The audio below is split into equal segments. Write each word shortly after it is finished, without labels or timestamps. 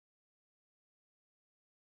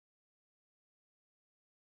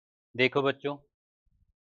देखो बच्चों,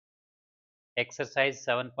 एक्सरसाइज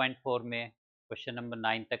 7.4 में क्वेश्चन नंबर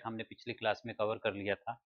 9 तक हमने पिछली क्लास में कवर कर लिया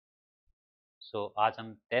था। आज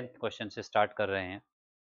हम 10th क्वेश्चन से स्टार्ट कर रहे हैं।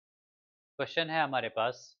 क्वेश्चन है हमारे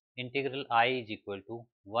पास, integral I is equal to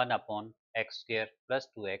 1/x² plus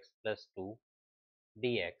 2x plus 2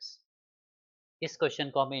 dx। इस क्वेश्चन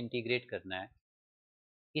को हमें इंटीग्रेट करना है।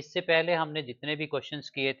 इससे पहले हमने जितने भी क्वेश्चंस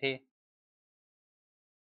किए थे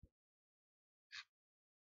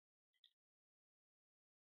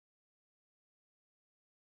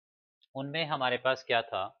उनमें हमारे पास क्या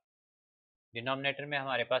था, डिनोमिनेटर में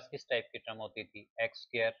हमारे पास किस टाइप की टर्म होती थी,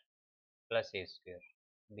 x² plus a²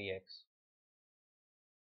 dx,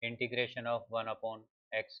 integration of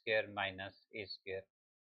 1/x² minus a²,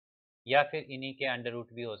 या फिर इन्हीं के अंडर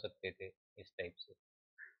रूट भी हो सकते थे इस टाइप से।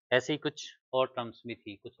 ऐसे ही कुछ और टर्म्स भी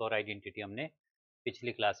थी, कुछ और आइडेंटिटी हमने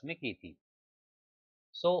पिछली क्लास में की थी।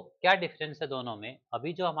 क्या डिफरेंस है दोनों में?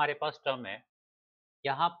 अभी जो हमारे पास टर्म है,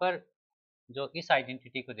 यहाँ पर जो इस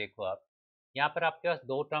आइडेंटिटी को देखो आप, यहाँ पर आपके पास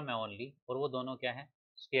दो टर्म है ओनली, और वो दोनों क्या है,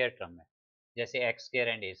 स्क्वायर टर्म है। जैसे x²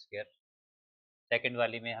 एंड a², सेकेंड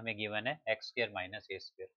वाली में हमें गिवन है x² माइनस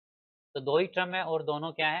a²। तो दो ही टर्म है और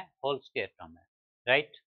दोनों क्या है, होल स्क्वायर टर्म है,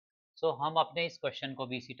 राइट। हम अपने इस क्वेश्चन को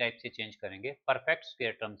भी इसी टाइप से चेंज करेंगे, परफेक्ट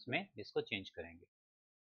स्क्वायर टर्म्स में इसको चेंज करेंगे।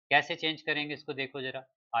 कैसे चेंज करेंगे इसको देखो जरा।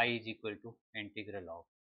 I is equal to integral of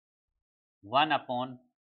 1/,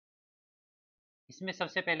 इसमें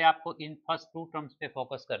सबसे पहले आपको इन फर्स्ट टू टर्म्स पे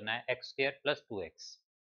फोकस करना है, x² प्लस 2x,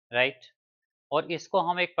 राइट। और इसको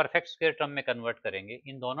हम एक परफेक्ट स्क्वायर टर्म में कन्वर्ट करेंगे।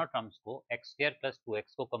 इन दोनों टर्म्स को, x² प्लस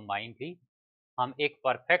 2x को कंबाइनली हम एक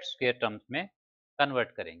परफेक्ट स्क्वायर टर्म्स में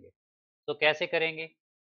कन्वर्ट करेंगे। तो कैसे करेंगे?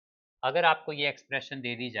 अगर आपको ये एक्सप्रेशन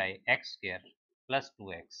दे दी जाए x² प्लस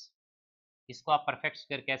 2x, इसको आप परफेक्ट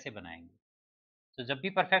स्क्वायर कैसे बनाएंगे? तो जब भी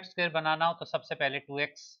परफेक्ट स्क्वायर बनाना हो तो सबसे पहले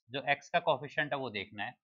 2x, जो x का कोफिशिएंट है वो देखना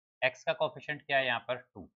है। x का कोफिशिएंट क्या है यहाँ पर,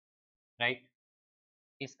 2, राइट।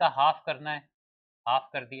 इसका हाफ करना है, हाफ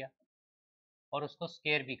कर दिया, और उसको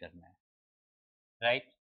स्क्वायर भी करना है,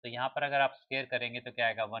 राइट। तो यहाँ पर अगर आप स्क्वायर करेंगे तो क्या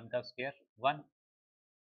आएगा, 1 का स्क्वायर 1,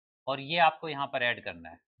 और ये आपको यहाँ पर ऐड करना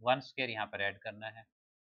है, 1 स्क्वायर यहाँ पर ऐड करना है।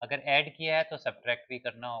 अगर ऐड किया है तो सब्ट्रैक्ट भी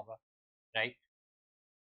करना होगा, राइट।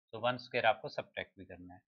 तो 1 स्क्वायर आपको सब्ट्रैक्ट भी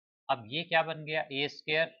करना है। अब ये क्या बन गया,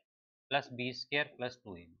 a² plus b² plus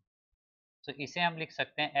 2ab। तो इसे हम लिख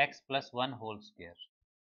सकते हैं x प्लस 1 होल स्क्वायर,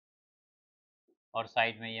 और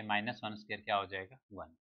साइड में ये माइनस 1 स्क्वायर क्या हो जाएगा,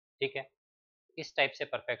 1। ठीक है, इस टाइप से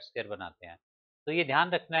परफेक्ट स्क्वायर बनाते हैं। तो ये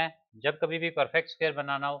ध्यान रखना है, जब कभी भी परफेक्ट स्क्वायर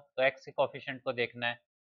बनाना हो तो x के कोफिशिएंट को देखना है।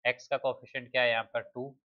 x का कोफिशिएंट क्या है यहाँ पर,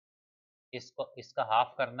 2, इसको इसका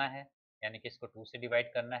हाफ करना है, यानी कि इसको 2 से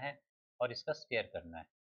डिवाइड करना है, और इसका स्क्वायर करना है।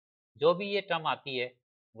 जो भी ये टर्म आती है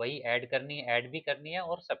वही ऐड करनी है, ऐड भी करनी है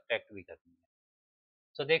और सब्ट्रैक्ट भी करनी है।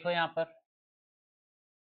 तो देखो यहाँ पर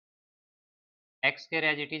x square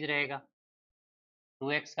as it is रहेगा,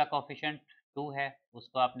 2x का कोफिशिएंट 2 है,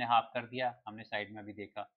 उसको आपने हाफ कर दिया, हमने साइड में भी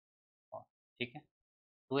देखा। और ठीक है,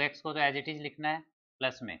 2x को तो एज इट इज लिखना है,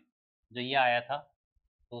 प्लस में जो ये आया था,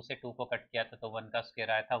 2 से 2 को कट किया था तो 1 का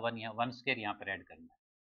स्क्वायर आया था, 1 यहाँ, 1 स्क्वायर यहाँ पर ऐड करना है।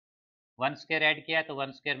 1 स्क्वायर ऐड किया है तो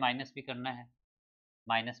 1 स्क्वायर माइनस भी करना है,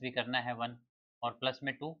 माइनस भी करना है 1, और प्लस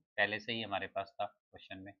में 2 पहले से ही हमारे पास था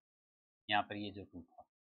क्वेश्चन में, यहाँ पर ये जो 2 था।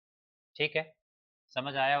 ठीक है,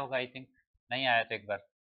 समझ आया होगा आई थिंक। नहीं आया तो एक बार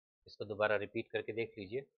इसको दोबारा रिपीट करके देख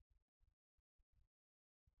लीजिए।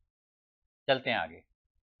 चलते हैं आगे।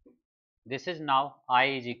 This is now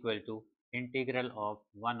I is equal to integral of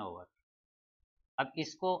 1/। अब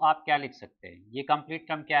इसको आप क्या लिख सकते हैं, ये कंप्लीट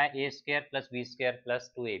टर्म क्या है, a² plus b²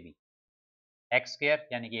 plus 2ab।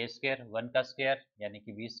 x² यानी कि a², 1 का स्क्वायर यानी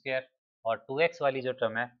कि b², और 2x वाली जो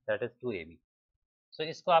टर्म है दैट इज 2ab।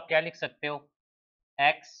 इसको आप क्या लिख सकते हो,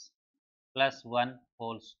 x प्लस 1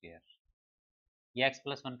 होल स्क्वायर, ये x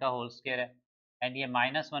प्लस 1 का होल स्क्वायर है, एंड ये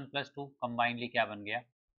माइनस 1 प्लस 2 कंबाइनली क्या बन गया,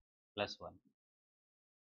 प्लस 1।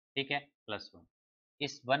 ठीक है, प्लस 1,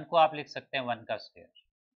 इस 1 को आप लिख सकते हैं 1 का स्क्वायर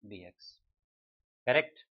dx,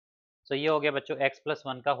 करेक्ट। ये हो गया बच्चों x प्लस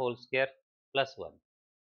 1 का होल स्क्वायर प्लस 1,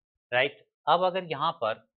 राइट। अब अगर यहाँ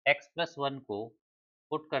पर x प्लस 1 को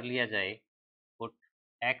पुट कर लिया जाए, put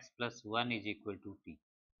x plus 1 is equal to T,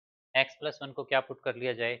 x plus 1 को क्या पुट कर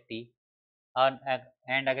लिया जाए, t,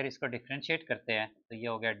 एंड अगर इसको डिफ्रेंशिएट करते हैं तो ये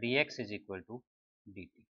हो गया dx is equal to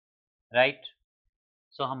dt, right.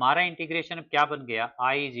 हमारा इंटीग्रेशन अब क्या बन गया,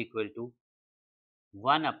 I is equal to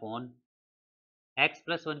 1/, x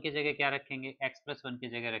plus 1 की जगह क्या रखेंगे, x प्लस 1 की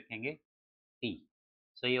जगह रखेंगे t।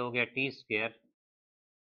 ये हो गया t square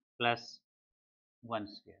plus 1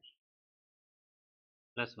 square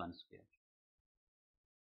plus 1 square,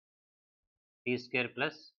 t square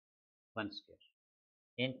plus 1 square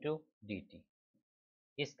into dt।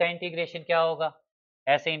 इसका इंटीग्रेशन क्या होगा,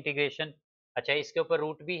 ऐसे इंटीग्रेशन, अच्छा इसके ऊपर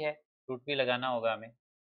रूट भी है, रूट भी लगाना होगा हमें,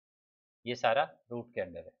 ये सारा रूट के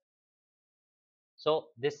अंदर है।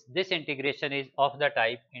 So this integration is of the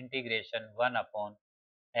type integration 1 upon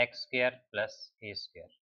x square plus A square.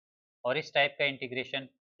 और इस टाइप का इंटीग्रेशन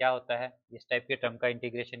क्या होता है, इस टाइप के टर्म का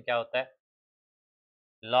इंटीग्रेशन क्या होता है,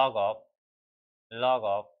 log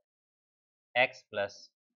of x plus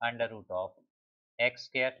under root of x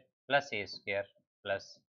square plus A square plus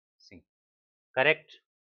C. Correct.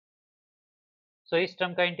 सो इस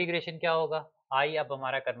टर्म का इंटीग्रेशन क्या होगा, आई अब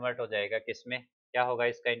हमारा कन्वर्ट हो जाएगा किसमें, क्या होगा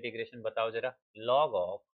इसका इंटीग्रेशन बताओ जरा, log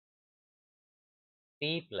of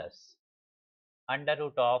T plus under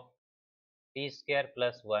root of T square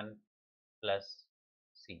plus 1 plus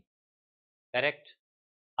C. Correct.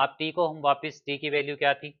 अब t को हम वापस, t की वैल्यू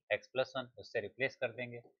क्या थी x प्लस 1, उससे रिप्लेस कर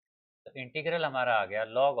देंगे, तो इंटीग्रल हमारा आ गया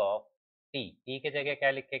log ऑफ t की जगह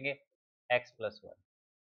क्या लिखेंगे x प्लस 1,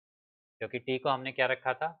 क्योंकि t को हमने क्या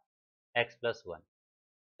रखा था x प्लस 1,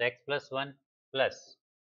 तो x plus 1 plus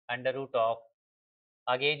under root of,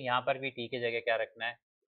 again यहाँ पर भी t की जगह क्या रखना है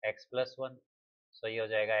x प्लस 1, सो ये हो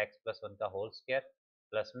जाएगा x प्लस 1 का होल स्क्वायर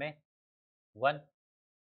प्लस में 1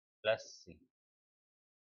 plus C.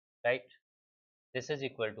 Right. This is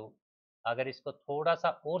equal to, अगर इसको थोड़ा सा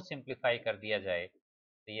और सिंप्लीफाई कर दिया जाए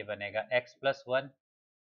तो ये बनेगा x प्लस 1,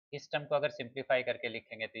 इस टर्म को अगर सिंप्लीफाई करके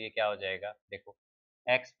लिखेंगे तो ये क्या हो जाएगा, देखो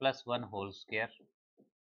x plus 1 whole square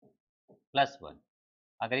plus 1,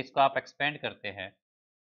 अगर इसको आप एक्सपेंड करते हैं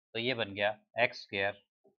तो ये बन गया x square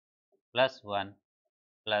plus 1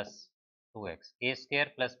 plus 2x, ए square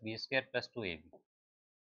plus B square plus 2ab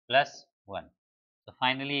plus 1, तो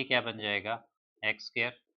फाइनली ये क्या बन जाएगा एक्स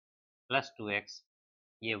स्क्वायर प्लस 2x,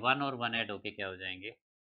 ये 1 और 1 ऐड होके क्या हो जाएंगे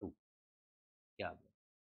 2, क्या हो गया।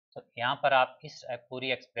 तो यहाँ पर आप इस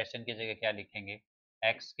पूरी एक्सप्रेशन की जगह क्या लिखेंगे,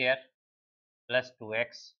 x square plus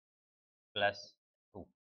 2x plus 2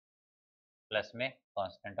 plus में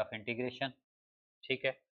कांस्टेंट ऑफ इंटीग्रेशन। ठीक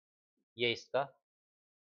है, ये इसका,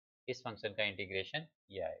 इस फंक्शन का इंटीग्रेशन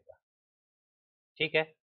ये आएगा। ठीक है,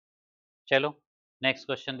 चलो नेक्स्ट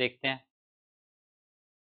क्वेश्चन देखते हैं।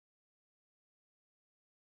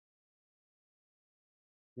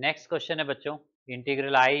 नेक्स्ट क्वेश्चन है बच्चों,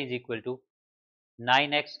 integral I is equal to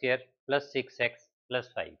 9x square plus 6x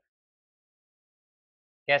plus 5।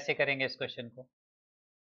 कैसे करेंगे इस क्वेश्चन को,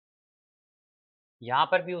 यहाँ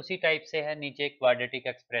पर भी उसी टाइप से है, नीचे एक क्वाड्रेटिक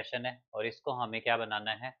एक्सप्रेशन है और इसको हमें क्या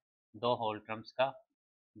बनाना है, दो होल टर्म्स का,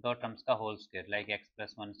 दो टर्म्स का whole square, like x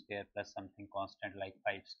plus 1 square plus something constant like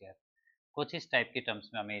 5 square, कुछ इस टाइप की टर्म्स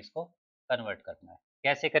में हमें इसको कन्वर्ट करना है।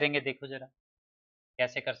 कैसे करेंगे देखो जरा,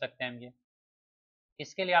 कैसे कर सकते हैं हम ये,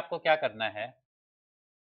 इसके लिए आपको क्या करना है,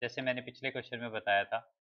 जैसे मैंने पिछले क्वेश्चन में बताया था,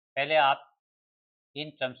 पहले आप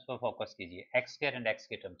इन टर्म्स पर फोकस कीजिए, एक्स स्क्वायर एंड एक्स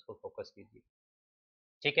के टर्म्स को फोकस कीजिए।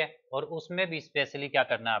 ठीक है, और उसमें भी स्पेशली क्या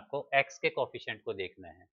करना है आपको, एक्स के कोफिशिएंट को देखना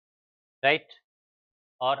है। राइट।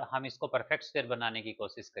 और हम इसको परफेक्ट स्क्वायर बनाने की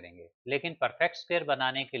कोशिश करेंगे, लेकिन परफेक्ट स्क्वायर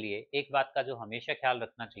बनाने के लिए एक बात का जो हमेशा ख्याल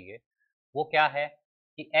रखना चाहिए वो क्या है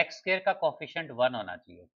कि एक्स स्क्वायर का कोफिशिएंट 1 होना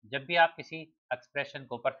चाहिए। जब भी आप किसी एक्सप्रेशन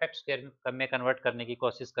को परफेक्ट स्क्वायर में कन्वर्ट करने की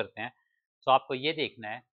कोशिश करते हैं तो आपको ये देखना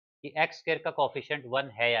है कि एक्स स्क्वायर का कोफिशिएंट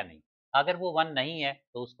 1 है या नहीं, अगर वो 1 नहीं है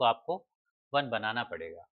तो उसको आपको 1 बनाना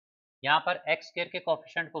पड़ेगा। यहाँ पर एक्स स्क्वायर के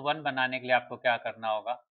कोफिशिएंट को 1 बनाने के लिए आपको क्या करना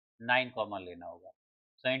होगा, 9 कॉमन लेना होगा।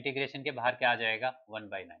 सो इंटीग्रेशन के बाहर क्या आ जाएगा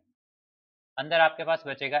 1/9, अंदर आपके पास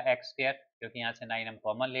बचेगा एक्स स्क्वायर, क्योंकि यहाँ से 9 हम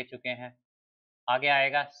कॉमन ले चुके हैं, आगे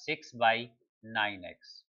आएगा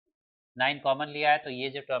 6/9x, 9 कॉमन लिया है तो ये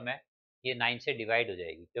जो टर्म है ये 9 से डिवाइड हो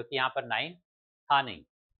जाएगी, क्योंकि यहाँ पर 9 था नहीं,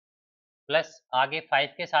 प्लस आगे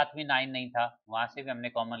 5 के साथ भी 9 नहीं था, वहाँ से भी हमने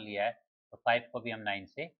कॉमन लिया है, तो 5 को भी हम 9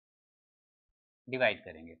 से डिवाइड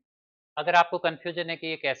करेंगे। अगर आपको कन्फ्यूजन है कि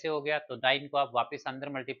ये कैसे हो गया तो 9 को आप वापस अंदर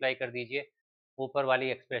मल्टीप्लाई कर दीजिए, ऊपर वाली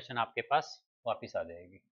एक्सप्रेशन आपके पास वापस आ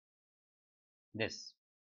जाएगी। दिस,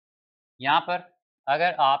 यहाँ पर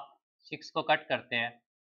अगर आप 6 को कट करते हैं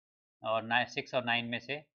और 6 और 9 में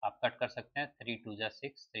से आप कट कर सकते हैं, 3 2 जा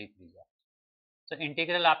 6, 3 3 जा, तो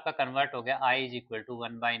इंटीग्रल आपका कन्वर्ट हो गया I is equal to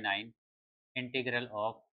 1/9 integral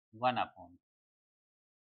of 1 upon,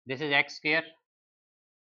 this is x square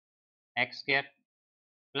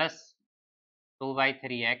plus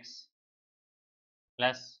 2/3x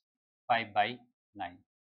plus 5/9,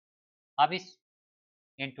 अब इस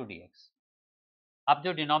इंटू डी एक्स, अब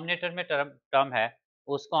जो डिनोमिनेटर में टर्म है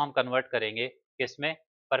उसको हम कन्वर्ट करेंगे किसमें,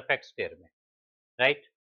 परफेक्ट स्क्वायर में। राइट,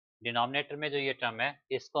 डिनोमिनेटर में जो ये टर्म है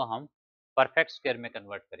इसको हम परफेक्ट स्क्वायर में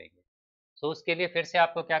कन्वर्ट करेंगे। सो उसके लिए फिर से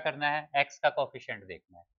आपको क्या करना है, x का कोफिशिएंट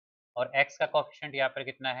देखना है, और x का कोफिशिएंट यहाँ पर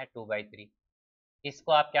कितना है 2/3,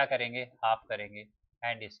 इसको आप क्या करेंगे हाफ करेंगे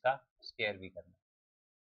एंड इसका स्क्वायर भी करना है।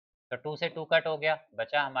 तो 2 से 2 कट हो गया,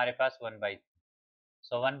 बचा हमारे पास 1/3।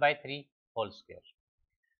 सो 1/3 होल स्क्वायर।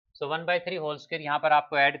 सो 1/3 होल स्क्वायर यहाँ पर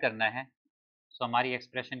आपको ऐड करना है। सो हमारी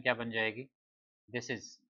एक्सप्रेशन क्या बन जाएगी, this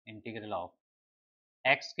is integral of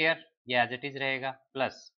x square, ये एज इट इज रहेगा,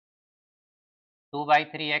 प्लस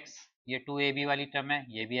 2/3x, ये 2ab वाली टर्म है,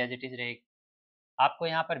 ये भी एज इट इज रहेगी। आपको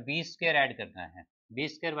यहाँ पर बी स्क्वायर ऐड करना है, बी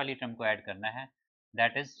स्क्वायर वाली टर्म को ऐड करना है,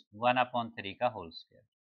 दैट इज 1/3 का होल स्क्वायर।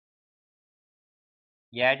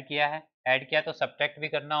 ये ऐड किया है, ऐड किया तो सब्ट्रैक्ट भी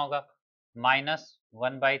करना होगा,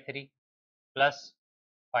 -1/3 प्लस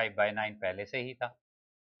 5/9 पहले से ही था,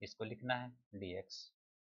 इसको लिखना है dx।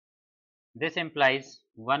 This implies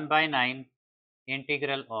 1/9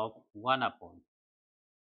 integral of 1/।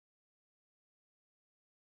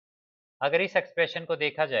 अगर इस एक्सप्रेशन को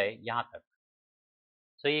देखा जाए यहाँ तक,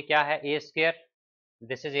 तो ये क्या है, ए square,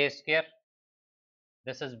 this is a square,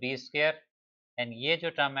 this is B square, and ये जो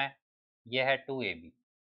टर्म है ये है 2ab।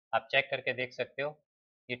 आप चेक करके देख सकते हो,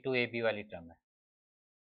 ये 2ab वाली टर्म है,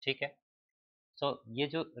 ठीक है। सो ये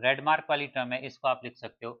जो रेड मार्क वाली टर्म है, इसको आप लिख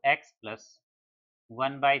सकते हो x प्लस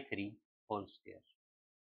 1/3 होल स्क्वायर।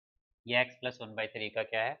 ये x प्लस 1/3 का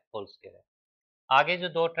क्या है, होल स्क्वायर है। आगे जो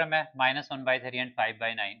दो टर्म है, -1/3 एंड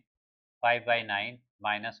 5/9, 5/9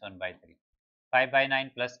 -1/3, 5/9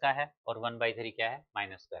 प्लस का है और 1/3 क्या है,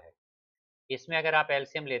 माइनस का है। इसमें अगर आप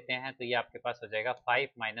एलसीएम लेते हैं तो ये आपके पास हो जाएगा 5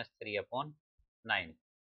 - 3/9।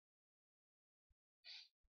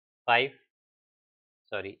 5,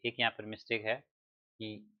 सॉरी एक यहाँ पर मिस्टेक है कि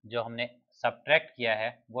जो हमने सब्ट्रैक्ट किया है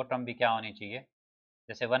वो टर्म भी क्या होनी चाहिए,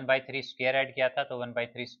 जैसे 1/3 स्क्वायर ऐड किया था तो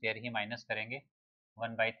 1/3 स्क्वायर ही माइनस करेंगे,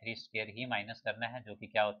 1/3 स्क्वायर ही माइनस करना है, जो कि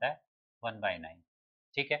क्या होता है 1/9,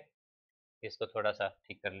 ठीक है। इसको थोड़ा सा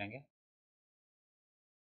ठीक कर लेंगे,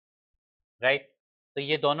 राइट। तो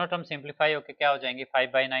ये दोनों टर्म सिंप्लीफाई होकर क्या हो जाएंगे,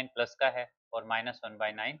 5/9 प्लस का है और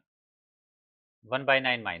 -1/9,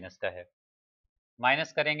 1/9 माइनस का है,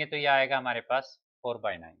 माइनस करेंगे तो ये आएगा हमारे पास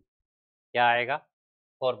 4/9, क्या आएगा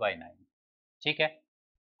 4/9, ठीक है।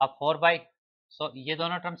 अब 4 सो ये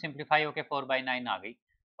दोनों टर्म सिंप्लीफाई होकर 4/9 आ गई,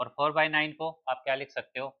 और 4/9 को आप क्या लिख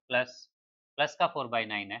सकते हो, प्लस, प्लस का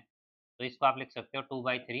 4/9 है तो इसको आप लिख सकते हो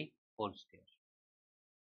 2/3 होल स्क्वायर,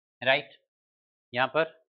 राइट। यहाँ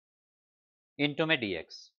पर इनटू में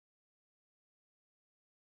dx।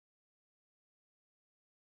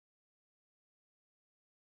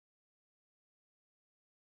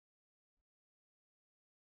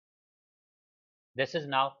 दिस इज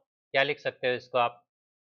नाउ, क्या लिख सकते हो इसको आप,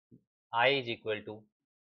 I is equal to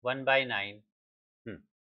 1/9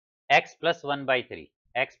 x plus 1/3,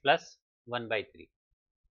 x plus 1/3,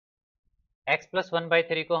 x plus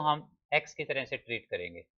 1/3 को हम x की तरह से ट्रीट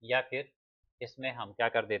करेंगे, या फिर इसमें हम क्या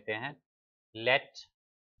कर देते हैं, late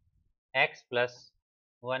x plus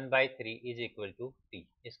 1/3 is equal to t,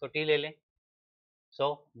 इसको t ले लें। सो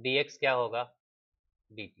dx क्या होगा,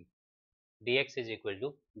 dt, dx is equal to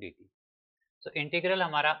dt। So integral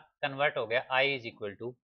हमारा कन्वर्ट हो गया, I is equal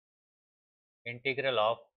to integral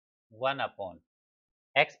of 1/,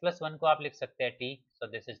 x plus 1 को आप लिख सकते हैं t, so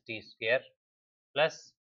this is t square plus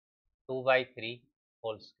 2/3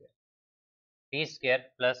 whole square, t square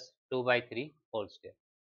plus 2/3 whole square,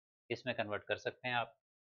 इसमें convert कर सकते हैं आप,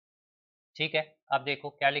 ठीक है। अब देखो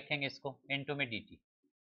क्या लिखेंगे इसको, इनटू में dt।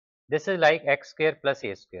 This is like x square plus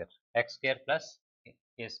A square, x square plus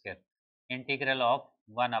A square, integral of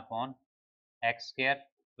 1/, x square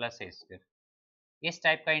plus A square. इस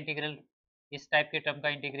टाइप का इंटीग्रल, इस टाइप के टर्म का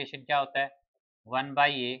इंटीग्रेशन क्या होता है,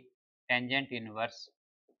 1/a tangent inverse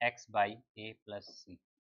x by A plus C,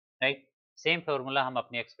 right. Same formula हम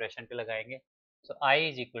अपनी एक्सप्रेशन पे लगाएंगे। सो I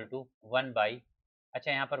इज इक्वल टू 1/,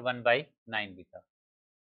 अच्छा यहाँ पर 1/9 भी था,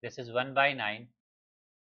 दिस इज 1/9,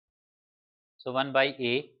 सो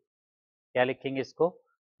 1/a, क्या लिखेंगे इसको,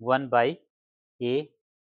 1/a,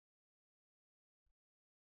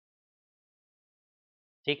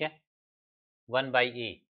 ठीक है, 1/a,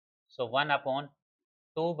 सो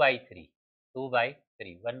 1/2/3,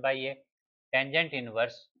 2/3, 1/a tangent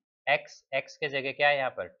inverse x, x के जगह क्या है यहाँ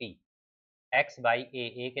पर t, x बाई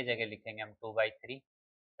ए के जगह लिखेंगे हम 2/3,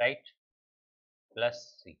 राइट, प्लस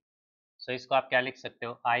सी। सो इसको आप क्या लिख सकते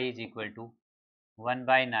हो, I is equal to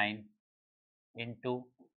 1/9 into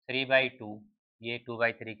 3/2, ये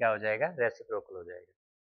 2/3 क्या हो जाएगा, रेसिप्रोकल हो जाएगा,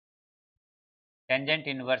 tangent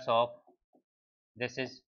inverse of this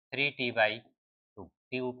is 3t/2,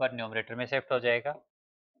 t ऊपर न्यूमरेटर में शिफ्ट हो जाएगा,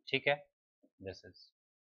 ठीक है, दिस इज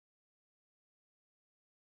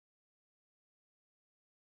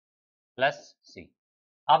प्लस सी।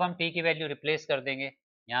 अब हम t की वैल्यू रिप्लेस कर देंगे,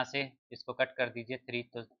 यहाँ से इसको कट कर दीजिए 3,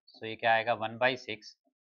 तो सो ये क्या आएगा 1/6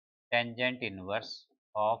 टेंजेंट इनवर्स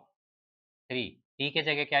ऑफ 3, टी के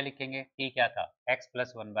जगह क्या लिखेंगे, टी क्या था, x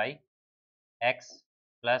plus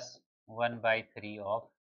 1/3 of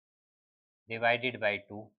divided by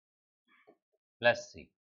 2 plus C.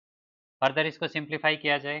 Further इसको सिंप्लीफाई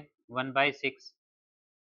किया जाए, 1/6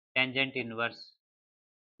 टेंजेंट इनवर्स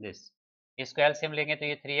दिस, इसको एलसीएम लेंगे तो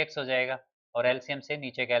ये 3x हो जाएगा, और एलसीएम से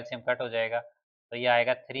नीचे का एलसीएम कट हो जाएगा, तो ये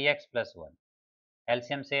आएगा 3x प्लस 1।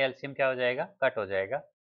 एलसीएम से एलसीएम क्या हो जाएगा, कट हो जाएगा,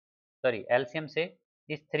 सॉरी एलसीएम से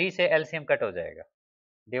इस 3 से एलसीएम कट हो जाएगा,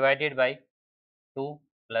 डिवाइडेड बाई 2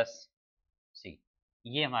 प्लस सी।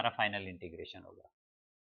 ये हमारा फाइनल इंटीग्रेशन होगा।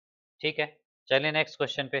 ठीक है, चलिए नेक्स्ट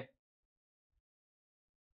क्वेश्चन पे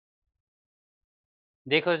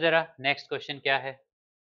देखो जरा, नेक्स्ट क्वेश्चन क्या है,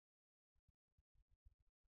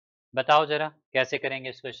 बताओ जरा कैसे करेंगे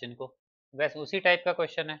इस क्वेश्चन को। वैसे उसी टाइप का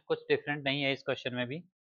क्वेश्चन है, कुछ डिफरेंट नहीं है इस क्वेश्चन में भी,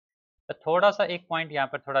 तो थोड़ा सा एक पॉइंट यहाँ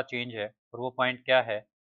पर थोड़ा चेंज है, और वो पॉइंट क्या है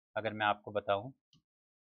अगर मैं आपको बताऊं,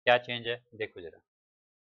 क्या चेंज है देखो जरा।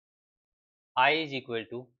 I is equal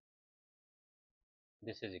to,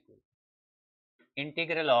 this is equal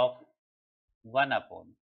integral of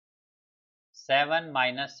 1/7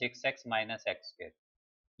 minus 6x minus x square.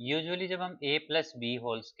 Usually जब हम a plus B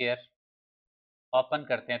whole square open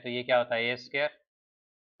करते हैं तो ये क्या होता है, ए square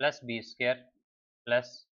plus B square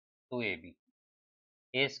plus 2ab,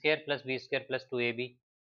 ए square plus B square plus 2ab,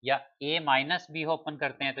 या a माइनस बी ओपन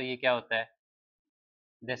करते हैं तो ये क्या होता है,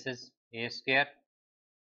 this is a square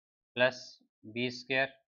plus B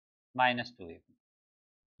square minus 2ab।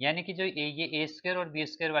 यानी कि जो ये ए स्क्वायर और बी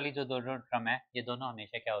स्क्वायर वाली जो दोनों टर्म है, ये दोनों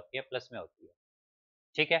हमेशा क्या होती है, प्लस में होती है।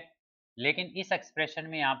 ठीक है, लेकिन इस एक्सप्रेशन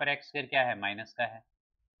में यहाँ पर एक्स स्क्वायर क्या है, माइनस का है,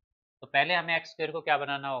 तो पहले हमें एक्स स्क्वायर को क्या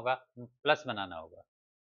बनाना होगा, प्लस बनाना होगा।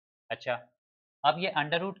 अच्छा, अब ये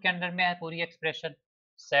अंडर रूट के अंदर में है पूरी expression,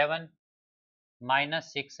 7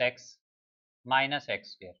 minus 6x minus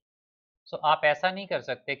x square. सो आप ऐसा नहीं कर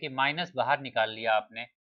सकते कि माइनस बाहर निकाल लिया आपने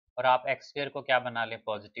और आप एक्स स्क्वायर को क्या बना लें,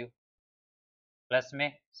 पॉजिटिव, प्लस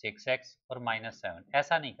में 6x और माइनस 7,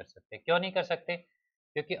 ऐसा नहीं कर सकते। क्यों नहीं कर सकते,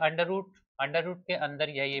 क्योंकि अंडर रूट के अंदर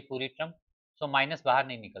यह ये पूरी टर्म, सो माइनस बाहर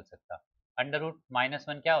नहीं निकल सकता। अंडर रूट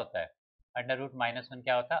 -1 क्या होता है, अंडर रूट -1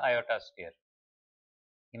 क्या होता है, आयोटा स्क्वायर,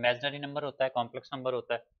 इमेजिनरी नंबर होता है, कॉम्प्लेक्स नंबर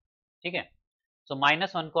होता है। ठीक है, सो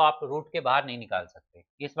 -1 को आप रूट के बाहर नहीं निकाल सकते,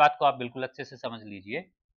 इस बात को आप बिल्कुल अच्छे से समझ लीजिए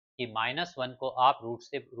कि -1 को आप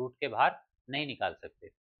रूट के बाहर नहीं निकाल सकते।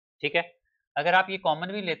 ठीक है, अगर आप ये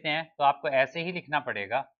कॉमन भी लेते हैं तो आपको ऐसे ही लिखना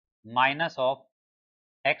पड़ेगा, minus of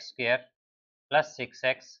x square plus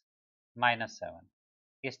 6x minus 7,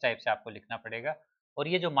 इस टाइप से आपको लिखना पड़ेगा, और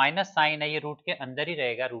ये जो माइनस साइन है ये रूट के अंदर ही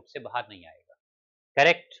रहेगा, रूट से बाहर नहीं आएगा।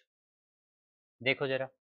 करेक्ट, देखो जरा,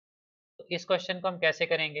 तो इस क्वेश्चन को हम कैसे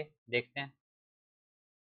करेंगे देखते हैं।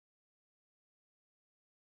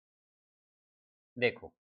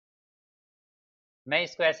 देखो, मैं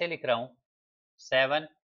इसको ऐसे लिख रहा हूं, 7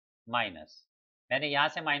 माइनस, मैंने यहां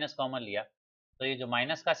से माइनस कॉमन लिया, तो ये जो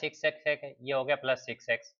माइनस का 6x है ये हो गया प्लस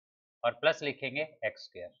 6x, और प्लस लिखेंगे x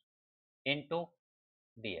square into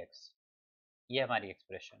D x, ये हमारी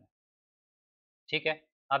एक्सप्रेशन है। ठीक है,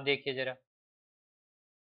 अब देखिए जरा,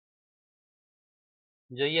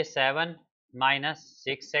 जो ये 7 minus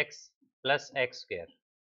 6x plus x square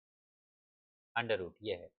under root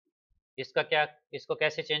ये है, इसका क्या, इसको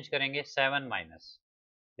कैसे चेंज करेंगे, 7 minus,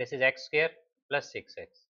 this is x square plus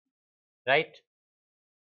 6x, right.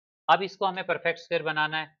 अब इसको हमें परफेक्ट स्क्वायर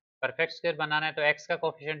बनाना है, परफेक्ट स्क्वायर बनाना है तो x का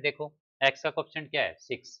कोफिशिएंट देखो, x का कोफिशिएंट क्या है,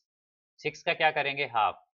 6, 6 का क्या करेंगे,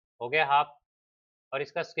 हाफ, हो गया हाफ, और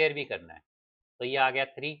इसका स्क्वायर भी करना है, तो ये आ गया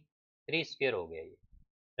 3, 3 स्क्वायर हो गया ये,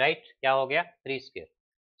 राइट, क्या हो गया, 3 स्क्वायर।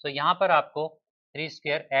 सो यहाँ पर आपको 3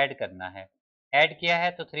 स्क्वायर ऐड करना है, ऐड किया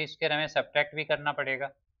है तो 3 स्क्वायर हमें सब्ट्रैक्ट भी करना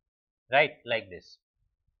पड़ेगा, राइट, लाइक दिस।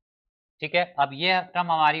 ठीक है, अब ये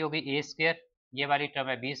टर्म हमारी हो गई ए स्क्वायर, ये वाली टर्म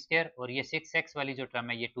है बी स्क्वायर, और ये 6x वाली जो टर्म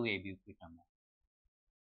है ये 2ab की टर्म है।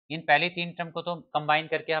 इन पहली 3 टर्म को तो कंबाइन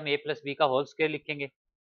करके हम a प्लस बी का होल स्क्वायर लिखेंगे।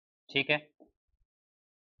 ठीक है,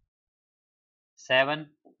 7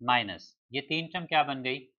 माइनस ये 3 टर्म क्या बन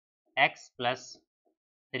गई, x प्लस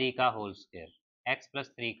 3 का होल स्क्वायर, x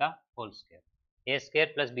प्लस 3 का होल स्क्वायर, ए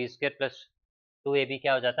square plus B square plus 2ab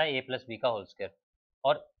क्या हो जाता है, a प्लस बी का होल स्क्वायर।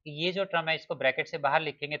 और ये जो टर्म है इसको ब्रैकेट से बाहर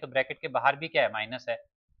लिखेंगे तो ब्रैकेट के बाहर भी क्या है, माइनस है,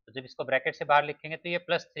 तो जब इसको ब्रैकेट से बाहर लिखेंगे तो ये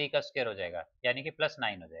प्लस 3 का स्क्वायर हो जाएगा, यानी कि प्लस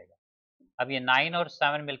 9 हो जाएगा। अब ये 9 और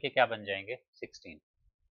 7 मिलके क्या बन जाएंगे, 16।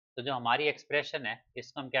 तो जो हमारी एक्सप्रेशन है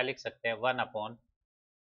इसको हम क्या लिख सकते हैं,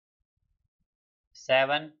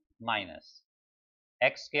 1/7 minus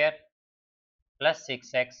x square plus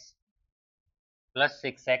 6x plus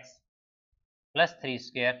 6x plus 3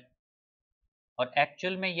 square, और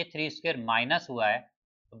एक्चुअल में ये 3 स्क्वायर माइनस हुआ है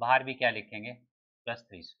तो बाहर भी क्या लिखेंगे, प्लस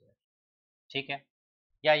 3 स्क्वायर। ठीक है,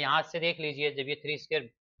 या यहाँ से देख लीजिए, जब ये 3 स्क्वायर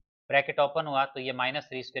ब्रैकेट ओपन हुआ तो ये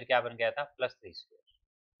 -3 स्क्वायर क्या बन गया था, +3 स्क्वायर।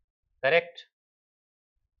 करेक्ट।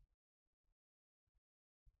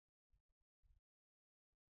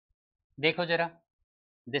 देखो जरा,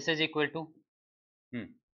 दिस इज इक्वल टू,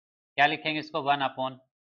 क्या लिखेंगे इसको, 1/,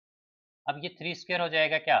 अब ये 3 स्क्वायर हो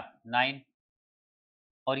जाएगा क्या, 9,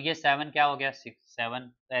 और ये 7 क्या हो गया, 6,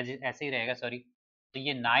 7 ऐसे ही रहेगा, सॉरी। तो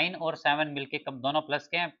ये 9 और 7 मिलके कम, दोनों प्लस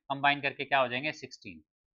के हैं, कंबाइन करके क्या हो जाएंगे, 16,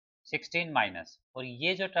 16 माइनस, और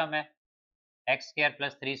ये जो टर्म है x square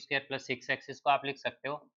plus 3 square plus 6x, इसको आप लिख सकते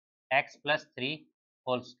हो x plus 3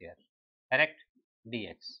 whole square, correct,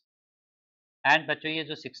 dx। And बच्चों ये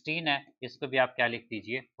जो 16 है इसको भी आप क्या लिख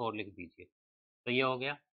दीजिए, 4 लिख दीजिए, तो ये हो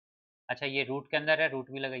गया। अच्छा, ये रूट के अंदर है,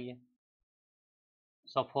 रूट भी लगाइए।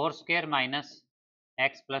 सो 4 स्क्वायर माइनस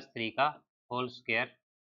एक्स प्लस 3 का whole square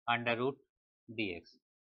under root dx।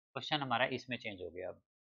 Question हमारा इसमें चेंज हो गया।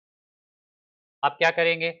 अब क्या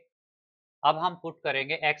करेंगे, अब हम पुट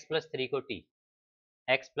करेंगे x प्लस 3 को t,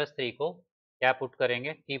 x प्लस 3 को क्या पुट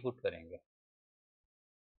करेंगे, t पुट करेंगे।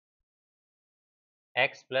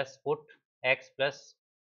 x plus put x plus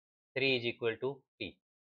 3 is equal to t,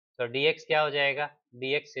 तो dx क्या हो जाएगा,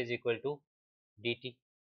 dx is equal to dt।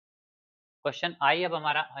 Question I अब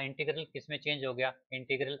हमारा इंटीग्रल किस में चेंज हो गया,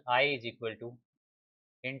 integral i is equal to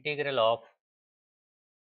integral of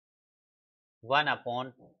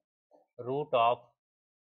 1/रूट of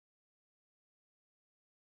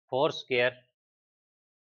 4 square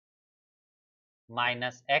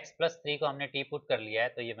minus x plus 3 को हमने t पुट कर लिया है,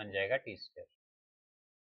 तो ये बन जाएगा t square.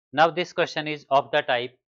 Now this question is of the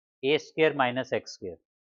type a square minus x square.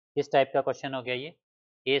 किस टाइप का क्वेश्चन हो गया ये,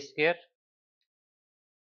 a square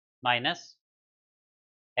minus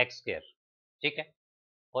x square, ठीक है।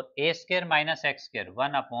 और ए square minus x square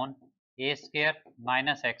 1/a square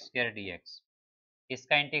minus x square dx,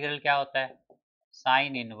 इसका integral क्या होता है,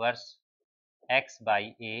 sine inverse x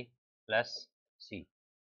by A plus सी।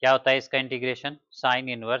 क्या होता है इसका integration, sine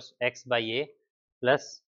inverse x by A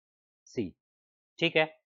plus सी, ठीक है।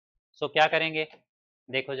 सो क्या करेंगे,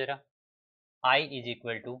 देखो जरा, i is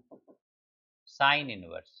equal to sine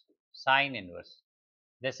inverse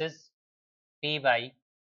this is t by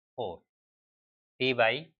 4, t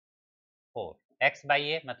by 4, x by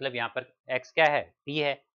ए, मतलब यहाँ पर x क्या है, t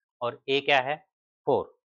है, और a क्या है, 4,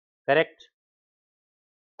 करेक्ट।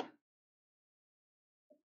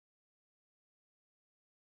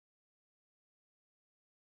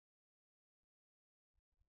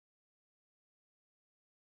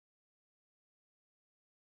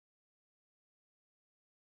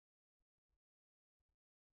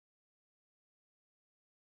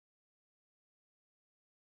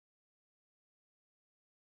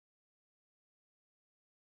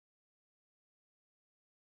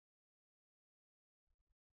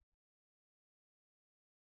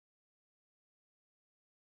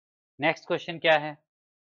 नेक्स्ट क्वेश्चन क्या है,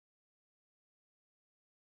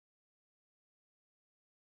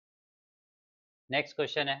 नेक्स्ट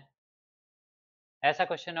क्वेश्चन है, ऐसा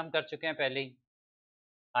क्वेश्चन हम कर चुके हैं पहले ही,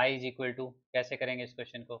 i इज इक्वल टू, कैसे करेंगे इस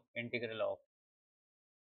क्वेश्चन को, इंटीग्रल ऑफ,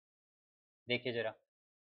 देखिए जरा,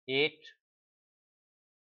 8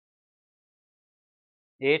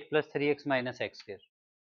 plus 3x minus x square.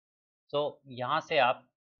 सो यहाँ से आप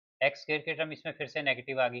एक्स स्क्वायर की टर्म इसमें फिर से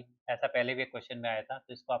नेगेटिव आ गई, ऐसा पहले भी एक क्वेश्चन में आया था,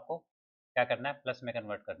 तो इसको आपको क्या करना है, प्लस में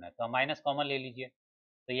कन्वर्ट करना है, तो हम माइनस कॉमन ले लीजिए,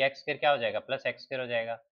 तो ये एक्स स्क्वायर क्या हो जाएगा, प्लस एक्स स्क्वायर हो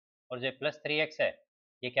जाएगा, और जो प्लस 3x है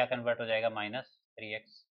ये क्या कन्वर्ट हो जाएगा,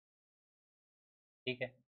 -3x, ठीक है।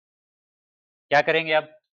 क्या करेंगे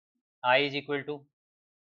अब, i is equal to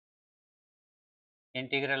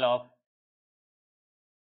integral of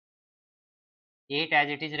 8 as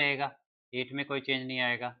it is रहेगा, 8 में कोई चेंज नहीं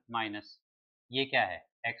आएगा, माइनस ये क्या है,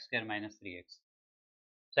 एक्स स्क्वायर माइनस 3x।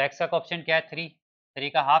 तो एक्स का ऑप्शन क्या है, 3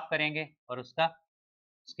 का हाफ करेंगे और उसका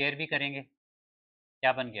स्क्वायर भी करेंगे,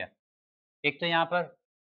 क्या बन गया, एक तो यहाँ पर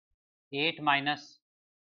 8 minus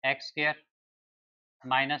x square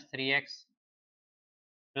minus 3x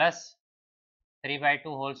plus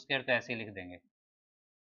 3/2 whole square, तो ऐसे ही लिख देंगे,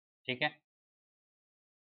 ठीक है।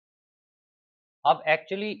 अब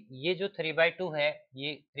एक्चुअली ये जो 3/2 है,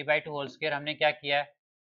 ये 3/2 होल स्क्वायर हमने क्या किया है,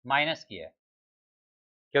 माइनस किया है,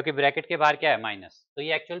 क्योंकि ब्रैकेट के बाहर क्या है, माइनस, तो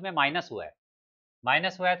ये एक्चुअल में माइनस हुआ है,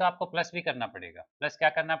 माइनस हुआ है तो आपको प्लस भी करना पड़ेगा, प्लस क्या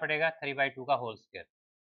करना पड़ेगा, 3/2 का होल स्क्वायर,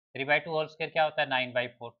 3/2 होल स्क्वायर क्या होता है,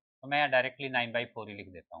 9/4, तो मैं यहाँ डायरेक्टली 9/4 ही लिख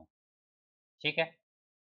देता हूँ, ठीक है।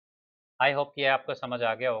 आई होप कि आपको समझ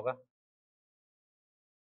आ गया होगा।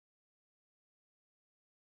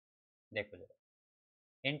 देखो जरा,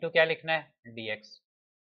 इनटू क्या लिखना है, dx,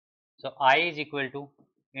 so I is equal to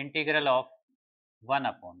integral of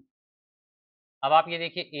 1/, अब आप ये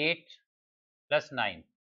देखिए 8 प्लस 9,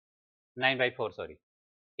 9/4 सॉरी,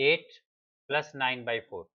 8 प्लस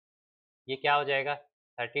 9/4, ये क्या हो जाएगा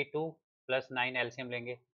 32 प्लस 9 एलसीएम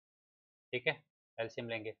लेंगे, ठीक है, एलसीएम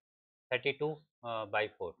लेंगे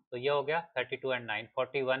 32/4, तो ये हो गया 32 एंड 9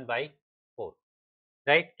 41/4,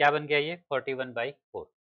 राइट, क्या बन गया ये 41/4।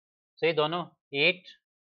 सो ये दोनों 8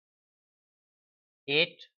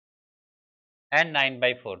 एंड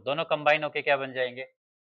 9/4 दोनों कंबाइन होके क्या बन जाएंगे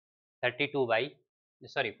 32 बाई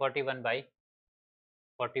सॉरी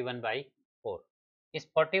 41/4। इस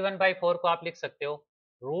 41/4 को आप लिख सकते हो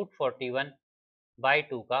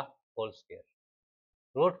 √41/2 का होल स्क्वायर,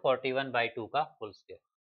 √41/2 का होल स्क्वायर।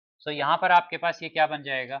 सो यहाँ पर आपके पास ये क्या बन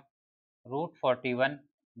जाएगा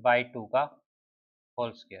 √41/2 का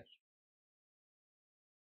होल स्क्वायर,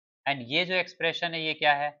 एंड ये जो एक्सप्रेशन है ये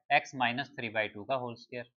क्या है x माइनस 3/2 का होल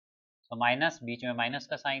स्क्वायर। सो माइनस, बीच में माइनस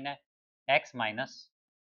का साइन है, x माइनस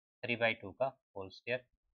 3/2 का whole square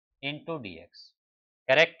into D x,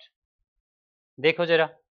 correct. देखो जरा,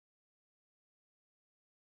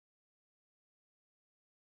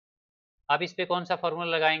 अब इस पे कौन सा फॉर्मूला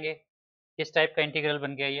लगाएंगे, किस टाइप का इंटीग्रल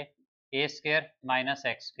बन गया ये ए square minus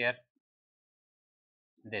x square,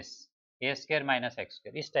 this A square minus x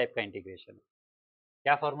square, इस टाइप का इंटीग्रेशन।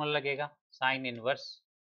 क्या फॉर्मूला लगेगा sine inverse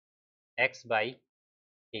x by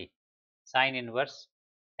A, sine inverse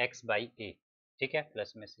x by ए, ठीक है,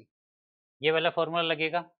 प्लस में सी, ये वाला फॉर्मूला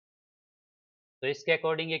लगेगा। तो इसके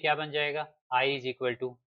अकॉर्डिंग ये क्या बन जाएगा आई इज इक्वल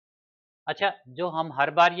टू, अच्छा जो हम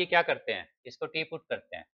हर बार ये क्या करते हैं इसको टी पुट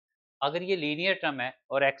करते हैं, अगर ये लीनियर टर्म है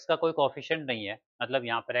और x का कोई कोफिशिएंट नहीं है, मतलब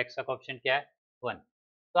यहाँ पर x का कोफिशिएंट क्या है 1,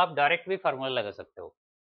 तो आप डायरेक्ट भी फार्मूला लगा सकते हो।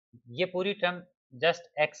 ये पूरी टर्म जस्ट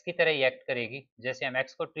x की तरह ही एक्ट करेगी, जैसे हम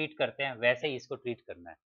x को ट्रीट करते हैं वैसे ही इसको ट्रीट करना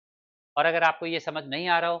है। और अगर आपको ये समझ नहीं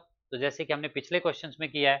आ रहा हो तो जैसे कि हमने पिछले क्वेश्चंस में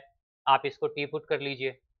किया है, आप इसको टी पुट कर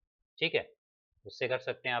लीजिए, ठीक है, उससे कर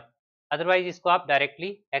सकते हैं आप। अदरवाइज इसको आप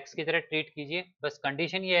डायरेक्टली x की तरह ट्रीट कीजिए, बस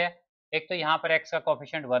कंडीशन ये है एक तो यहाँ पर x का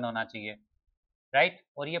कोफिशिएंट 1 होना चाहिए, राइट,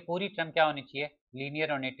 और ये पूरी टर्म क्या होनी चाहिए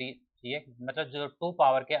लीनियर होनी चाहिए, मतलब जो टू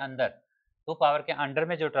पावर के अंडर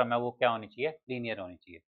में जो टर्म है वो क्या होनी चाहिए लीनियर होनी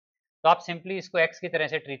चाहिए। तो आप सिंपली इसको x की तरह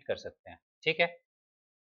से ट्रीट कर सकते हैं, ठीक है।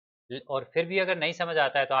 और फिर भी अगर नहीं समझ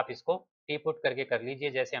आता है तो आप इसको टी पुट करके कर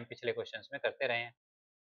लीजिए जैसे हम पिछले क्वेश्चंस में करते रहे हैं।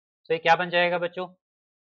 तो ये क्या बन जाएगा बच्चों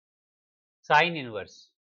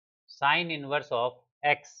साइन इनवर्स ऑफ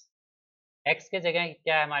x के जगह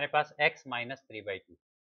क्या है हमारे पास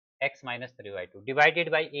x-3/2 divided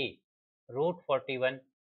by a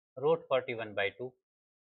 √41/2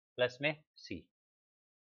 plus में c।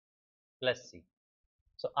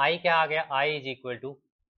 सो i क्या आ गया i is equal to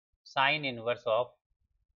sine inverse of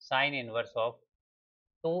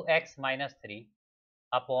 2x-3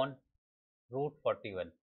 upon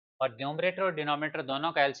 √41, और न्यूमरेटर और डिनोमिनेटर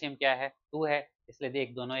दोनों का एलसीएम क्या है 2 है, इसलिए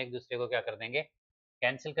देख दोनों एक दूसरे को क्या कर देंगे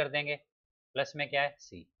कैंसिल कर देंगे, प्लस में क्या है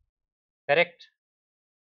c, correct.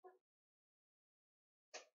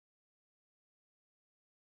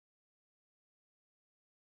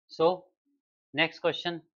 So next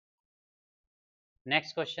question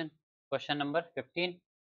question number 15,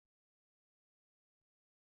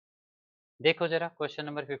 देखो जरा क्वेश्चन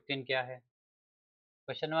नंबर 15 क्या है।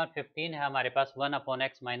 क्वेश्चन नंबर 15 है हमारे पास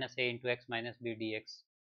 1/x माइनस ए into x minus B D x.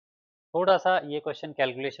 थोड़ा सा ये क्वेश्चन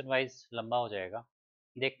कैलकुलेशन वाइज लंबा हो जाएगा,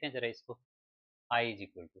 देखते हैं जरा इसको। आई इज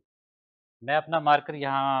इक्वल टू, मैं अपना मार्कर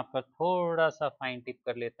यहाँ पर थोड़ा सा फाइन टिप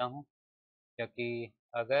कर लेता हूँ, क्योंकि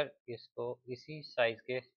अगर इसको इसी साइज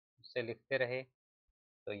के से लिखते रहे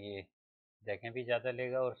तो ये जगह भी ज़्यादा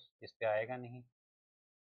लेगा और इस पे आएगा नहीं।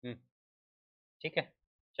 ठीक है,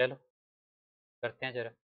 चलो करते हैं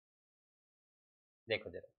जरा, देखो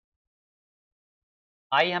जरा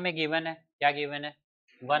आई हमें गिवन है, क्या गिवन है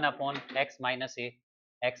 1/x माइनस ए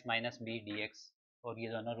x minus B D x, और ये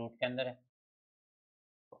दोनों रूट के अंदर है।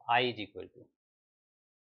 तो I is equal to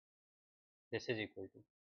this is equal to,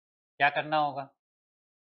 क्या करना होगा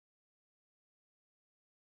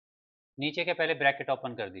नीचे के पहले ब्रैकेट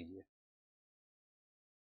ओपन कर दीजिए,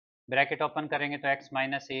 ब्रैकेट ओपन करेंगे तो x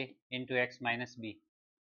माइनस ए इंटू एक्स माइनस बी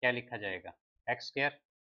क्या लिखा जाएगा x square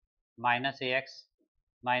minus A x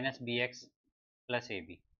minus B x plus A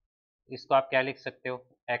B. इसको आप क्या लिख सकते हो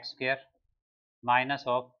x square minus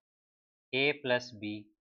of A plus B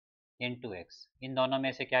into x, इन दोनों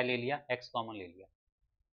में से क्या ले लिया एक्स कॉमन ले लिया,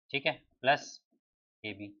 ठीक है, प्लस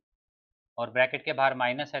ए बी, और ब्रैकेट के बाहर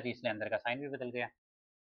माइनस है तो इसलिए अंदर का साइन भी बदल गया।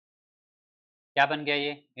 क्या बन गया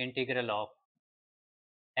ये integral of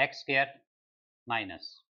x square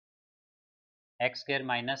minus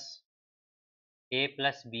A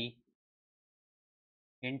plus B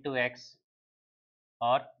into x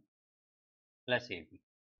और plus A B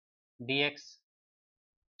D x,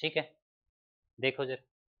 ठीक है। देखो जरा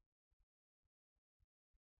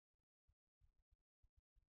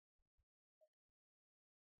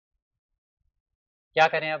क्या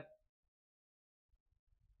करें अब,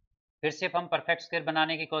 फिर सिर्फ हम परफेक्ट स्क्वायर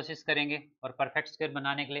बनाने की कोशिश करेंगे, और परफेक्ट स्क्वायर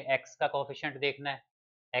बनाने के लिए x का कोफिशिएंट देखना है।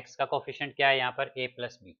 x का कोफिशिएंट क्या है यहाँ पर, a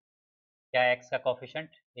प्लस बी। क्या है x का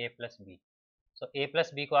coefficient, a plus B. So a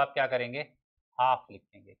plus B को आप क्या करेंगे, हाफ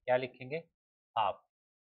लिखेंगे। क्या लिखेंगे, हाफ।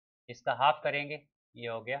 इसका हाफ करेंगे, ये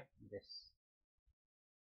हो गया दिस।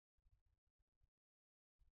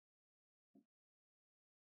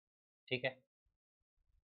 ठीक है,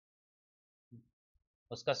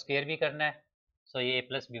 उसका स्क्वायर भी करना है। सो ये a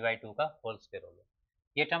plus B by two का होल स्क्वायर हो गया।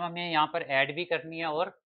 ये टर्म हमें यहाँ पर ऐड भी करनी है और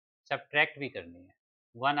सब्ट्रैक्ट भी करनी है।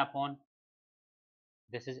 1 upon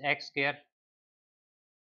this is x square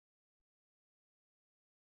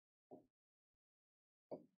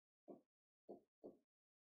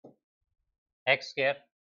x square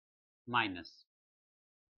minus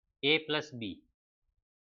a plus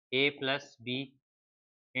B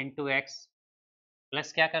into x,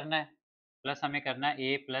 plus क्या करना है, प्लस हमें करना है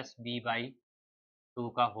a plus B by two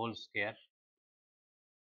का होल स्क्वायर,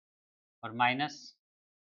 और माइनस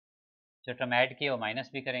जो टर्म ऐड किया वो माइनस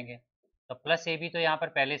भी करेंगे। तो प्लस ए बी तो यहाँ पर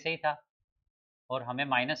पहले से ही था, और हमें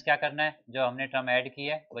माइनस क्या करना है, जो हमने टर्म ऐड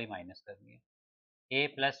किया है वही माइनस करनी है।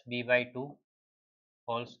 a plus B by two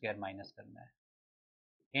whole square minus करना है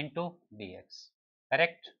इंटू डी एक्स।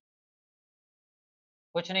 करेक्ट,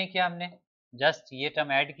 कुछ नहीं किया हमने, जस्ट ये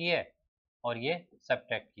टर्म ऐड किया है और ये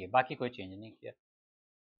सब्ट्रैक्ट किए, बाकी कोई चेंज नहीं किया।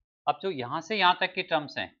 अब जो यहाँ से यहाँ तक की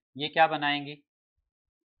टर्म्स हैं ये क्या बनाएंगी,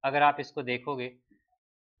 अगर आप इसको देखोगे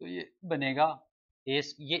तो ये बनेगा ये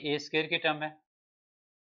ए स्क्वायर की टर्म है,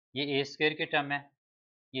 ये ए स्क्वायर की टर्म है,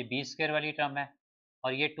 ये बी स्क्वायर वाली टर्म है,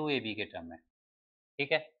 और ये 2ab की टर्म है।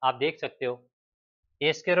 ठीक है, आप देख सकते हो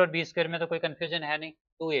ए स्क्वायर और बी स्क्वायर में तो कोई कंफ्यूजन है नहीं।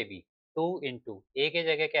 2ab, 2 इंटू ए के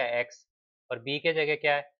जगह क्या है x, और बी के जगह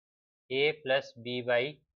क्या है a plus B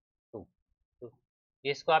by two.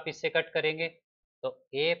 इसको आप इससे कट करेंगे तो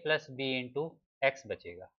a plus B into x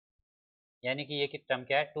बचेगा, यानी कि ये की टर्म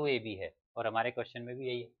क्या है 2ab है, और हमारे क्वेश्चन में भी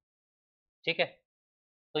यही है। ठीक है,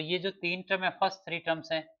 तो ये जो तीन टर्म है, फर्स्ट थ्री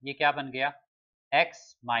टर्म्स हैं, ये क्या बन गया, x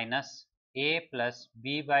minus A plus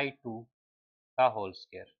B by two का whole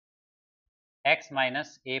square, x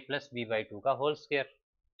minus A plus B by two का होल स्क्वायर।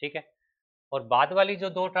 ठीक है, और बाद वाली जो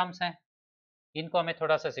दो टर्म्स हैं इनको हमें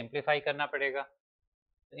थोड़ा सा सिंप्लीफाई करना पड़ेगा।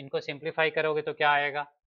 तो इनको सिंप्लीफाई करोगे तो क्या आएगा,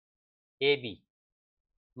 A B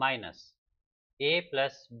minus A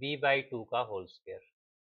plus B by two का होल स्क्वायर।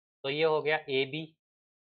 तो ये हो गया A B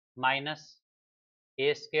minus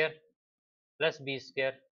A square plus B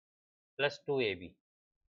square plus 2ab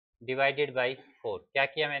divided by 4। क्या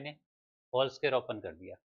किया मैंने, होल स्क्वायर ओपन कर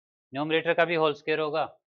दिया, न्यूमरेटर का भी होल स्क्वायर होगा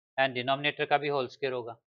एंड डिनोमिनेटर का भी होल स्क्वायर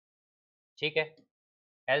होगा। ठीक है,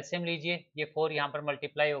 एलसीएम लीजिए, ये 4 यहाँ पर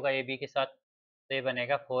मल्टीप्लाई होगा ए बी के साथ, तो ये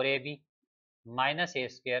बनेगा 4ab माइनस ए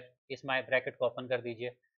स्क्वायर, इस ब्रैकेट को ओपन कर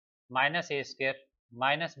दीजिए, माइनस ए square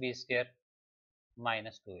minus B square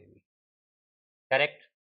minus 2ab। Correct,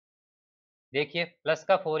 देखिए प्लस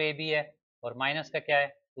का 4ab है और माइनस का क्या है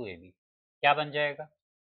 2ab, क्या बन जाएगा,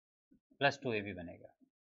 प्लस 2ab बनेगा।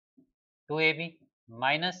 2ab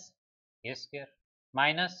माइनस ए स्क्वायर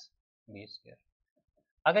माइनस बी स्क्वायर।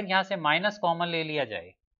 अगर यहाँ से माइनस कॉमन ले लिया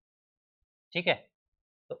जाए, ठीक है,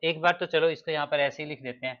 तो एक बार तो चलो इसको यहाँ पर ऐसे ही लिख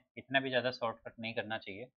देते हैं, इतना भी ज़्यादा शॉर्टकट नहीं करना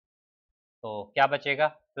चाहिए। तो क्या बचेगा,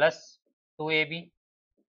 प्लस 2ab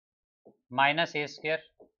माइनस ए स्क्वायर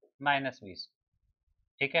माइनस बी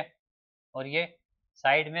स्क्वायर। ठीक है, और ये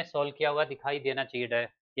साइड में सॉल्व किया हुआ दिखाई देना चाहिए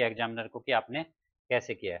कि एग्जामिनर को कि आपने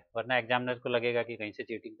कैसे किया है, वरना एग्जामिनर को लगेगा कि कहीं से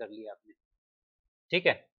चीटिंग कर ली आपने। ठीक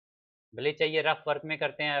है, भले चाहिए रफ वर्क में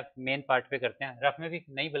करते हैं, मेन पार्ट पे करते हैं, रफ में भी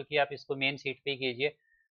नहीं बल्कि आप इसको मेन सीट पे ही कीजिए।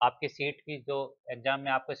 आपकी सीट की जो एग्जाम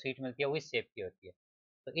में आपको सीट मिलती है वो इस शेप की होती है।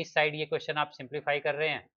 तो इस साइड ये क्वेश्चन आप सिंप्लीफाई कर रहे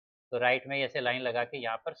हैं तो राइट में ऐसे लाइन लगा के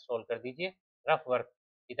यहाँ पर सोल्व कर दीजिए, रफ वर्क,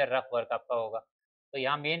 इधर रफ वर्क आपका होगा। तो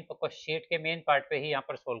यहाँ मेन शीट के मेन पार्ट पे ही यहाँ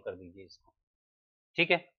पर सोल्व कर दीजिए इसको।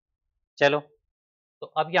 ठीक है, चलो, तो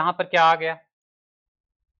अब यहाँ पर क्या आ गया,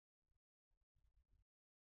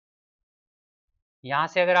 यहाँ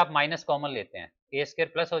से अगर आप माइनस कॉमन लेते हैं ए स्क्वायर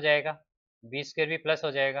प्लस हो जाएगा, बी स्क्वायर भी प्लस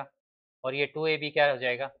हो जाएगा, और ये 2ab क्या हो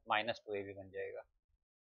जाएगा, माइनस 2ab बन जाएगा।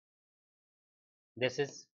 दिस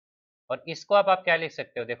इज, और इसको आप क्या लिख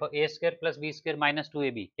सकते हो, देखो ए square plus B square minus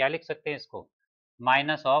 2ab, क्या लिख सकते हैं इसको,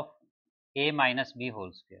 minus of A minus B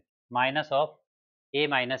whole square, minus of A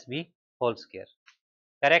minus B whole square.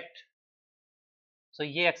 Correct, सो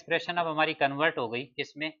ये एक्सप्रेशन अब हमारी कन्वर्ट हो गई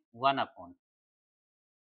किसमें, 1 upon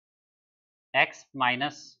x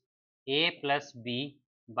minus A plus B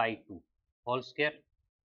by two whole square,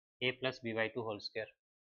 A plus B by two whole square.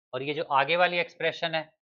 और ये जो आगे वाली एक्सप्रेशन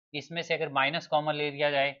है इसमें से अगर माइनस कॉमन ले लिया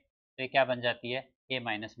जाए तो ये क्या बन जाती है, ए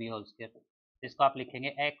माइनस बी होल स्क्वायर। इसको आप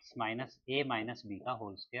लिखेंगे x माइनस ए माइनस बी का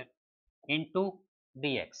whole square into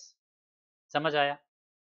D x. समझ आया?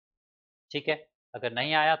 ठीक है, अगर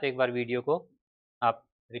नहीं आया तो एक बार वीडियो को आप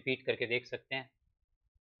रिपीट करके देख सकते हैं।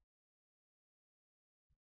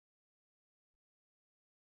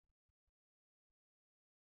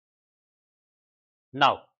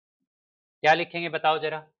 नाउ क्या लिखेंगे बताओ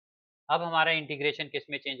जरा। अब हमारा इंटीग्रेशन किस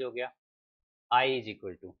में चेंज हो गया, i इज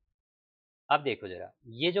इक्वल टू, अब देखो जरा,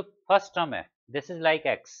 ये जो फर्स्ट टर्म है दिस इज लाइक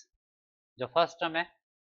x, जो फर्स्ट टर्म है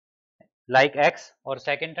लाइक x और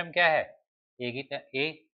सेकंड टर्म क्या है a की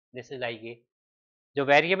a, this is like a। जो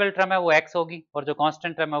वेरिएबल टर्म है वो x होगी और जो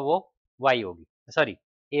कांस्टेंट टर्म है वो y होगी, सॉरी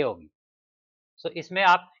a होगी। सो इसमें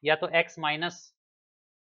आप या तो x minus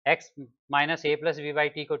A plus we by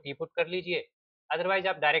T को टी पुट कर लीजिए, अदरवाइज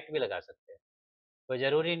आप डायरेक्ट भी लगा सकते हैं, कोई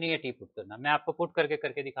जरूरी नहीं है टी पुट करना। मैं आपको पुट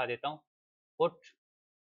करके दिखा देता हूँ। Put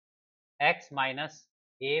x minus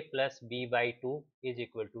A plus B by two is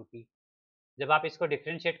equal to T. जब आप इसको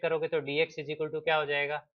डिफ्रेंशिएट करोगे तो dx इज इक्वल टू क्या हो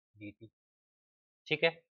जाएगा, dt। ठीक है,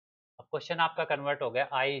 अब क्वेश्चन आपका कन्वर्ट हो गया,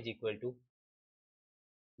 i is equal to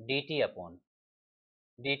dt upon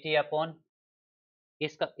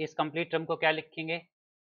इस कंप्लीट टर्म को क्या लिखेंगे।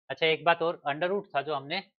 अच्छा एक बात और, अंडर रूट था जो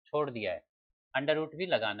हमने छोड़ दिया है, अंडर रूट भी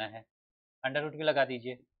लगाना है, अंडर रूट भी लगा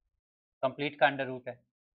दीजिए, कंप्लीट का अंडर रूट है।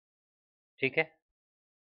 ठीक है,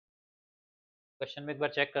 क्वेश्चन में एक बार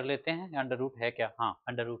चेक कर लेते हैं अंडर रूट है क्या, हाँ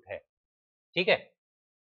अंडर रूट है। ठीक है,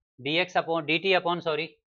 dx upon dt upon sorry,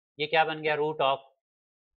 ये क्या बन गया, रूट ऑफ,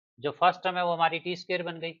 जो फर्स्ट टर्म है वो हमारी टी स्क्वायर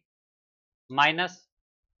बन गई, माइनस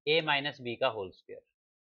ए माइनस बी का होल स्क्वायर,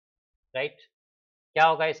 राइट। क्या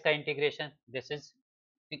होगा इसका integration, this is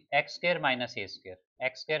x square minus A square,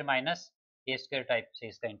 x square minus A square type से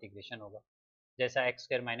इसका इंटीग्रेशन होगा, जैसा एक्स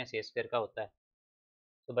स्क्वायर माइनस ए स्क्वायर का होता है।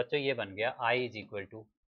 तो बच्चों ये बन गया i is equal to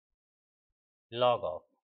log of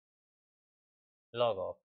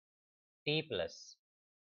T plus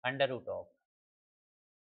under root of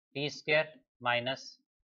T square minus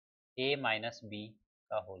A minus B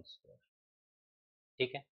का होल स्क्वायर।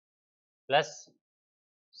 ठीक है, प्लस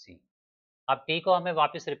सी। अब टी को हमें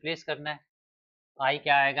वापस रिप्लेस करना है, आई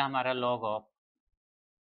क्या आएगा हमारा, लॉग ऑफ,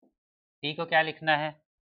 टी को क्या लिखना है,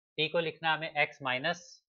 टी को लिखना है हमें x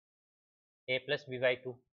minus A plus B by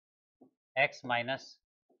two, x minus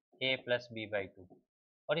A plus B by two,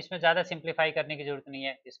 और इसमें ज़्यादा सिंप्लीफाई करने की जरूरत नहीं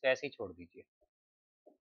है, इसको ऐसे ही छोड़ दीजिए।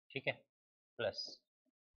 ठीक है, प्लस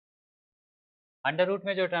अंडर रूट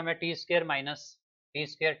में जो टर्म है T square minus T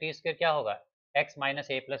square क्या होगा, x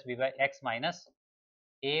minus A plus B by x minus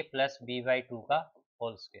A plus B by two का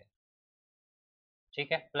होल स्क्वायर।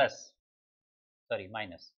 ठीक है, प्लस सॉरी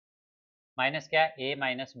माइनस, माइनस क्या है, ए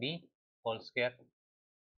minus B whole square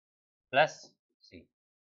plus सी।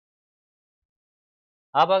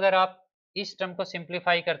 अब अगर आप इस टर्म को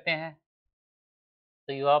सिंप्लीफाई करते हैं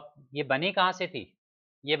तो ये बनी कहाँ से थी,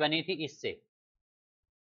 ये बनी थी इससे,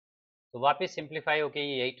 तो वापस सिंप्लीफाई होके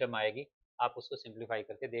ये यही टर्म आएगी, आप उसको सिंप्लीफाई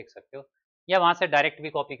करके देख सकते हो, या वहां से डायरेक्ट भी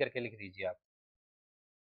कॉपी करके लिख दीजिए आप,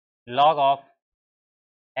 log of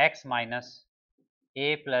x minus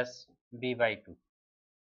A plus B by two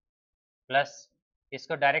plus,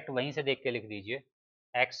 इसको डायरेक्ट वहीं से देख के लिख दीजिए,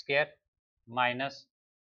 x square minus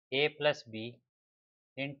A plus B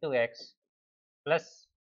into x plus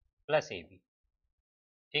plus A B.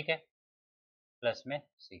 ठीक है, प्लस में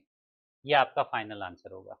सी, ये आपका फाइनल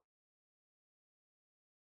आंसर होगा।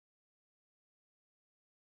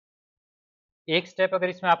 एक स्टेप अगर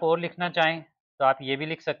इसमें आप और लिखना चाहें तो आप ये भी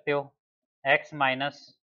लिख सकते हो, x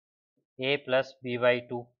minus A plus B by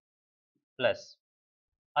two plus,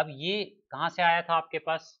 अब ये कहाँ से आया था आपके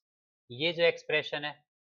पास, ये जो एक्सप्रेशन है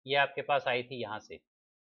ये आपके पास आई थी यहाँ से,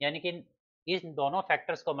 यानी कि इन दोनों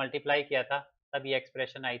फैक्टर्स को मल्टीप्लाई किया था तब ये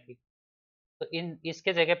एक्सप्रेशन आई थी। तो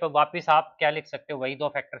इसके जगह पर वापस आप क्या लिख सकते हो, वही दो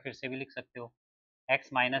फैक्टर फिर से भी लिख सकते हो,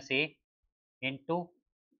 x माइनस ए into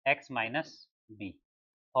x minus B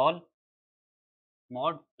whole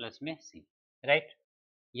mod plus में सी, राइट।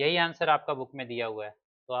 यही आंसर आपका बुक में दिया हुआ है,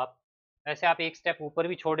 तो आप ऐसे आप एक स्टेप ऊपर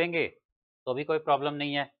भी छोड़ेंगे तो भी कोई प्रॉब्लम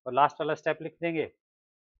नहीं है, और लास्ट वाला स्टेप लिख देंगे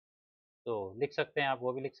तो लिख सकते हैं आप,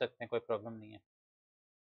 वो भी लिख सकते हैं, कोई प्रॉब्लम नहीं है।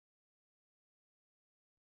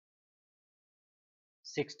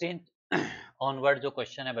 16 ऑनवर्ड जो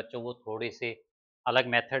क्वेश्चन है बच्चों वो थोड़े से अलग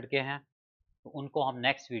मेथड के हैं, तो उनको हम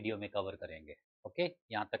नेक्स्ट वीडियो में कवर करेंगे। ओके,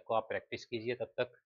 यहाँ तक को आप प्रैक्टिस कीजिए, तब तक